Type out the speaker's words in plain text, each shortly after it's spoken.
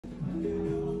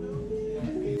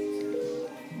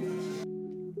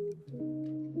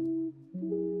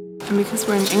and because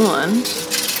we're in England,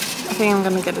 I think I'm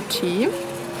gonna get a tea.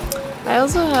 I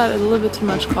also had a little bit too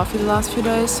much coffee the last few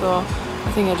days, so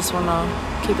I think I just wanna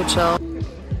keep it chill.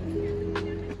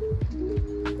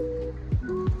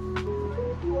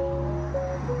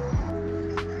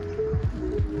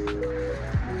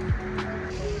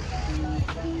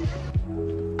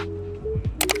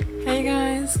 Hey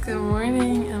guys, good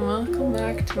morning and welcome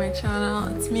back to my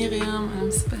channel. It's Miriam and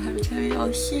I'm super happy to have you all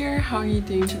here. How are you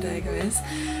doing today, guys?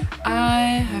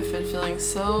 I have been feeling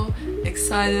so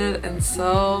excited and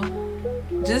so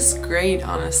just great,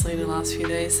 honestly, the last few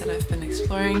days that I've been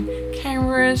exploring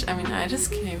Cambridge. I mean, I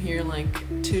just came here like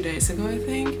 2 days ago, I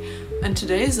think, and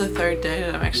today is the third day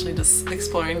that I'm actually just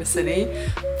exploring the city.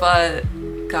 But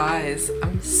guys,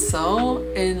 I'm so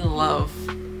in love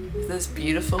with this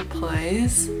beautiful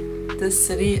place. This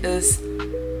city is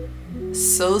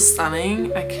so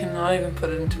stunning. I cannot even put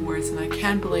it into words, and I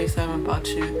can't believe that I'm about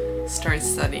to start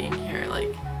studying here.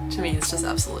 Like, to me, it's just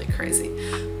absolutely crazy.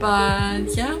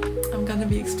 But yeah, I'm gonna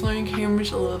be exploring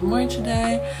Cambridge a little more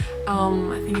today.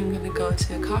 I think I'm gonna go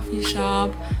to a coffee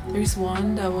shop. There's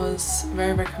one that was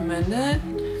very recommended.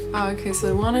 Okay, so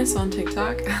the one I saw on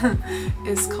TikTok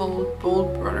is called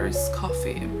Bold Brothers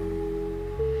Coffee.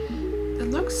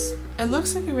 It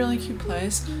looks like a really cute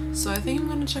place, so I think I'm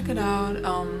gonna check it out,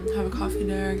 have a coffee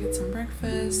there, get some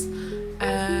breakfast,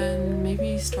 and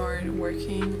maybe start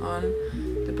working on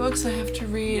the books I have to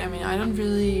read. I mean, I don't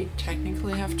really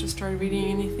technically have to start reading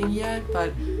anything yet,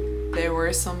 but there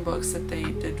were some books that they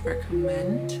did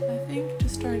recommend, I think, to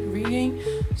start reading.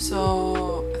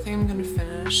 So I think I'm gonna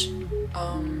finish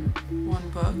one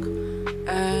book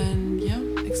and yeah,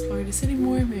 explore the city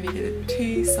more, maybe get a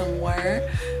tea somewhere.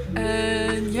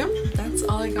 And yep, that's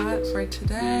all I got for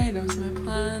today. Those are my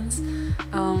plans.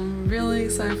 Really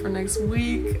excited for next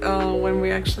week when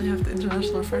we actually have the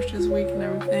International Freshers Week and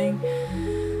everything.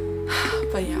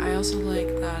 But yeah, I also like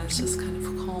that it's just kind of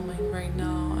calming right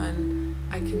now and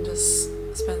I can just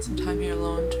spend some time here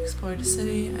alone to explore the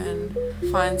city and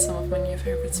find some of my new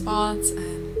favorite spots.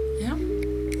 And yeah.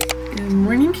 Good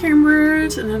morning,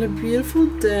 Cambridge. Another beautiful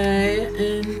day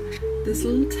in this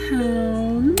little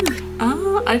town.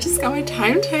 Oh, I just got my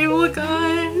timetable,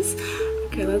 guys.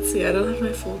 Okay, let's see. I don't have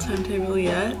my full timetable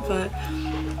yet, but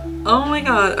oh my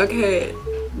god. Okay,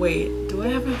 wait, do I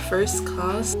have my first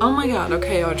class? Oh my god.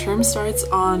 Okay, our term starts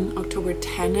on October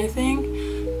 10, I think,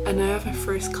 and I have my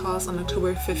first class on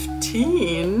October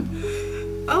 15.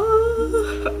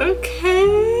 Oh,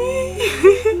 okay.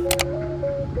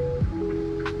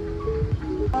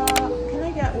 Can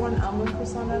I get one almond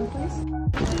croissant then, please?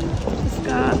 Just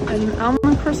got an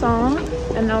almond croissant,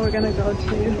 and now we're gonna go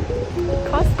to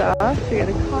Costa to get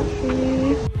a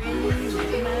coffee.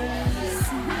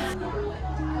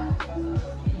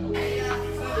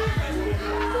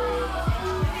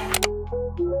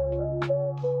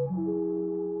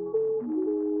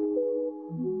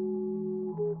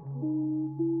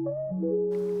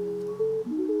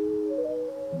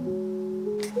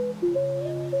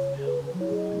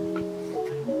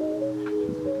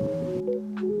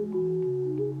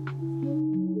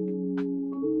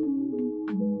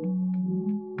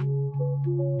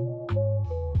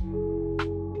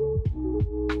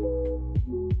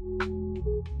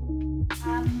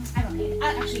 I don't need it.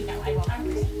 Actually, no, I won't.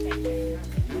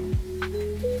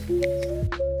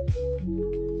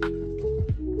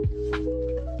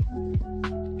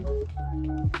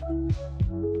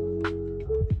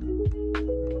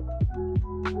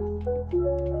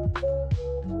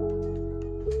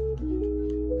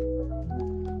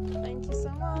 Thank you so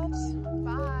much.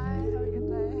 Bye. Have a good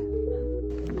day.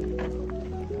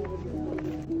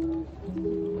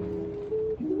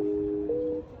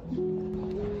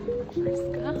 First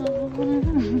gown.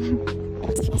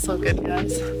 It smells so good,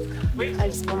 guys. I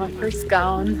just bought my first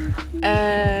gown,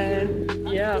 and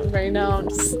yeah, right now I'm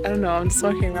just, I don't know, I'm just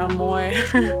walking around more.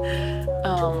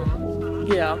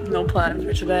 Yeah, no plan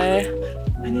for today.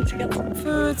 I need to get some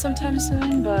food sometime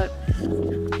soon, but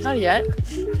not yet.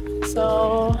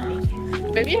 So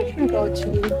maybe I can go to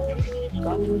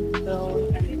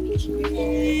Gunville and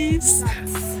Keys.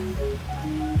 That's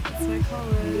what I call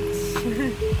it.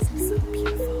 This is so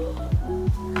beautiful.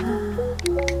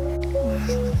 Wow,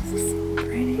 this is so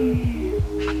pretty.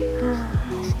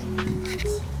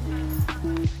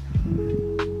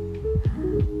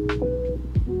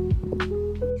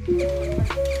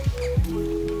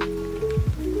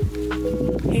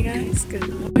 Hey guys, good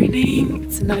morning.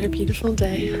 It's another beautiful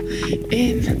day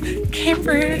in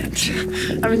Cambridge.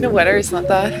 I mean, the weather is not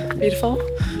that beautiful,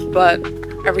 but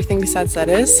everything besides that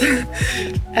is.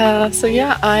 So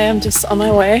yeah, I am just on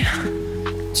my way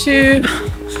to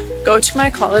go to my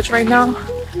college right now.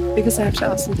 because I have to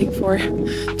ask something for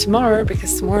tomorrow,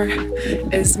 because tomorrow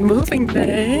is moving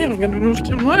day. I'm gonna move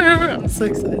tomorrow. I'm so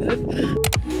excited.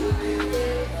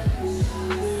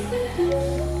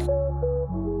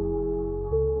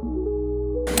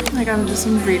 Like, I'm just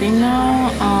reading now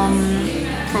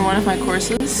for one of my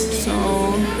courses, so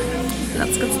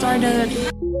let's get started.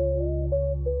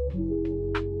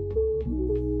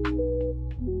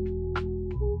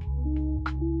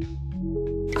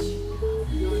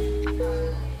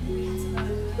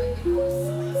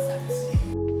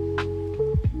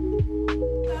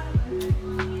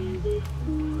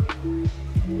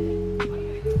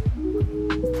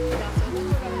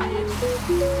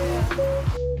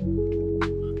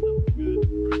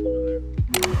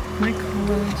 My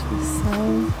college is so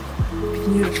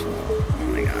beautiful. Oh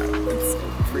my god, it's so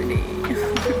pretty.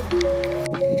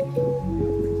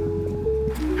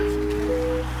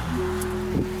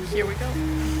 Here we go.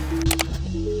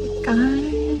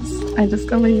 Guys, I just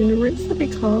got my university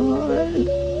card.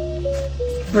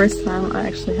 First time I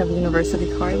actually have a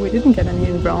university card. We didn't get any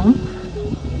in Rome.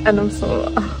 And I'm so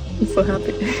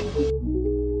happy.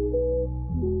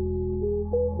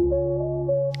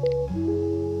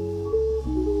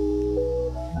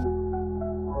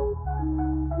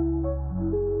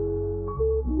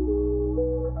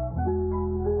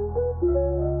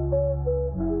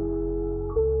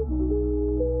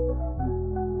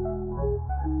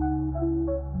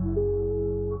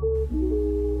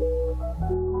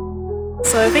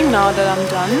 So I think now that I'm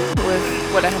done with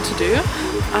what I had to do,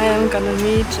 I am gonna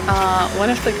meet one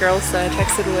of the girls that I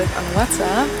texted with on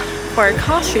WhatsApp for a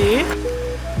coffee.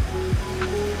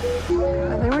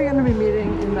 I think we're gonna be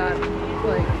meeting in that,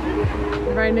 like,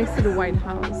 right next to the White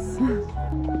House.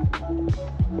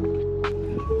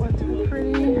 What a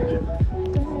pretty day.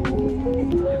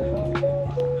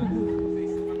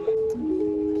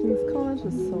 King's College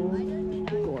is so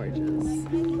gorgeous.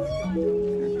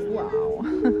 Wow.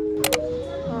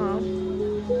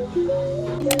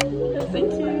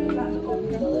 Thank you.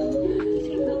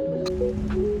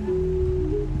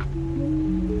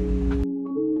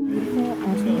 Beautiful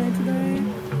awesome day today.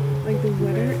 Like, the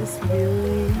weather is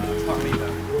really wow.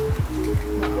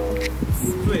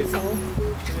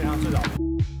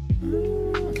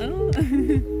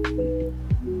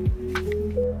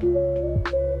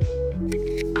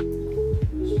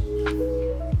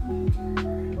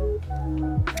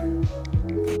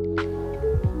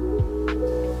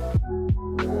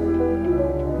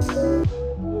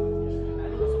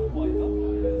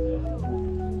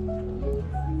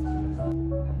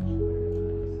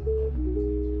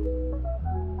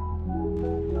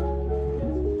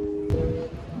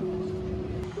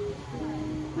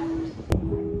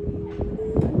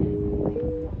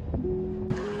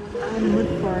 I'm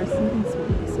with for something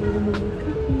sweet, so we're gonna make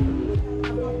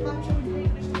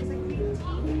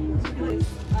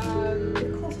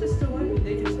It cost us still open,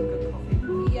 they did some good coffee.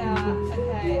 Yeah,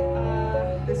 okay.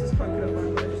 This is coconut one,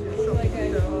 but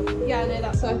Yeah, no,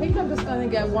 that's so I think I'm just gonna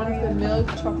get one of the milk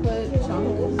chocolate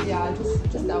chunks. Yeah,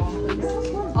 just that one,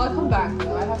 please. I'll come back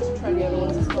though, I have to try the other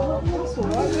ones as well. That's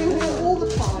alright, we're here all the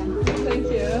time.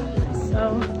 Thank you.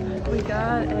 So we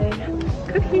got a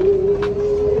cookie.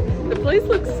 The place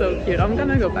looks so cute. I'm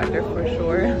gonna go back there for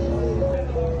sure.